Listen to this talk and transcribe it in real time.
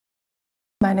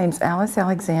My name's Alice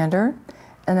Alexander,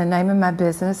 and the name of my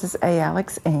business is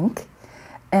A-Alex Inc.,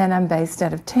 and I'm based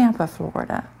out of Tampa,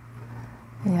 Florida.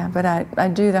 Yeah, but I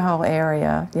do the whole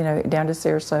area, down to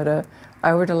Sarasota,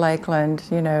 over to Lakeland,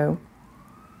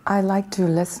 I like to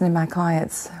listen to my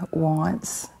clients'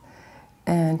 wants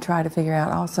and try to figure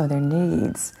out also their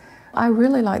needs. I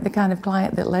really like the kind of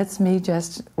client that lets me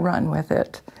just run with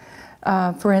it.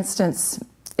 For instance,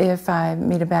 if I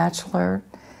meet a bachelor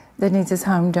that needs his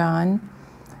home done,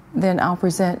 then I'll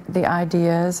present the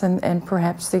ideas and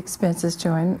perhaps the expenses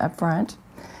to him up front,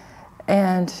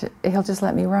 and he'll just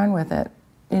let me run with it.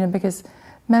 Because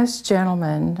most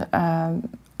gentlemen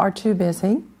are too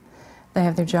busy. They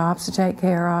have their jobs to take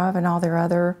care of and all their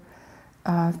other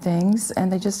things, and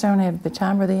they just don't have the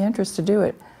time or the interest to do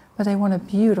it, but they want a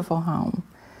beautiful home.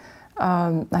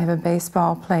 I have a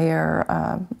baseball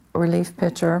player, relief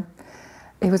pitcher.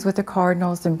 He was with the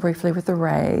Cardinals and briefly with the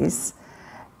Rays.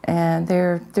 And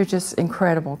they're just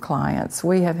incredible clients.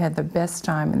 We have had the best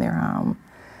time in their home.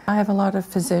 I have a lot of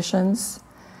physicians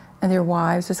and their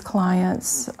wives as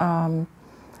clients. I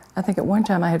think at one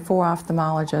time I had 4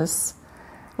 ophthalmologists,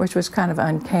 which was kind of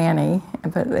uncanny,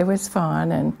 but it was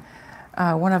fun. And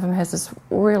one of them has this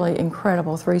really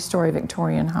incredible 3-story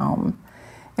Victorian home.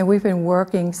 And we've been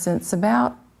working since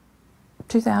about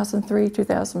 2003,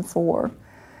 2004.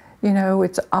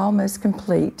 It's almost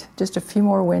complete. Just a few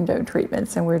more window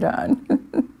treatments and we're done.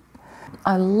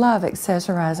 I love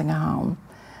accessorizing a home.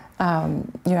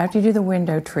 After you do the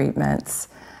window treatments,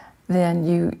 then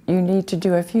you need to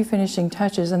do a few finishing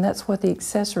touches, and that's what the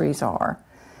accessories are.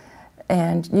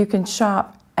 And you can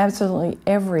shop absolutely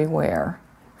everywhere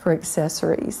for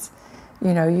accessories.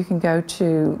 You can go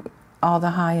to all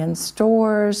the high-end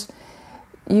stores.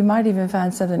 You might even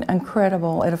find something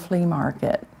incredible at a flea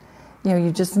market.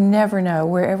 You just never know.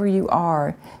 Wherever you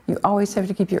are, you always have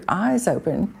to keep your eyes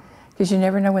open because you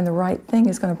never know when the right thing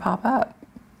is going to pop up.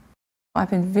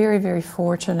 I've been very, very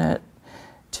fortunate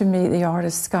to meet the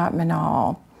artist Scott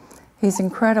Menaul. He's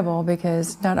incredible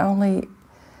because not only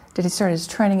did he start his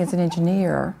training as an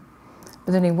engineer,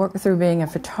 but then he worked through being a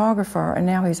photographer, and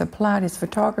now he's applied his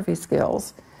photography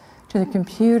skills to the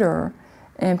computer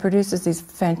and produces these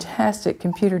fantastic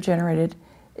computer-generated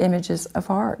images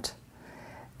of art.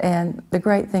 And the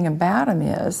great thing about them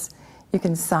is you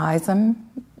can size them,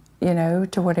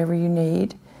 to whatever you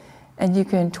need, and you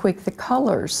can tweak the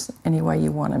colors any way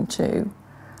you want them to,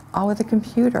 all with a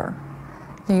computer.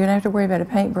 You don't have to worry about a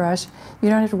paintbrush. You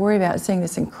don't have to worry about seeing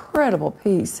this incredible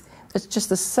piece that's just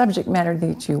the subject matter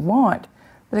that you want,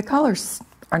 but the colors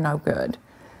are no good.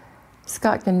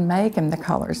 Scott can make them the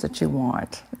colors that you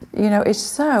want. It's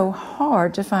so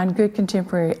hard to find good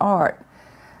contemporary art.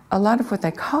 A lot of what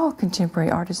they call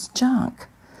contemporary art is junk.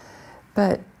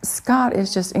 But Scott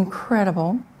is just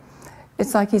incredible.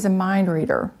 It's like he's a mind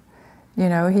reader.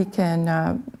 He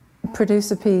can produce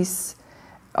a piece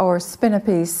or spin a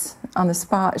piece on the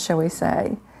spot, shall we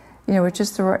say. With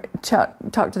just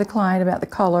talk to the client about the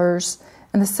colors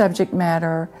and the subject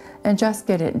matter and just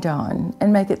get it done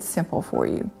and make it simple for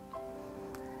you.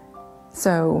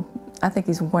 So I think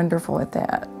he's wonderful at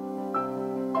that.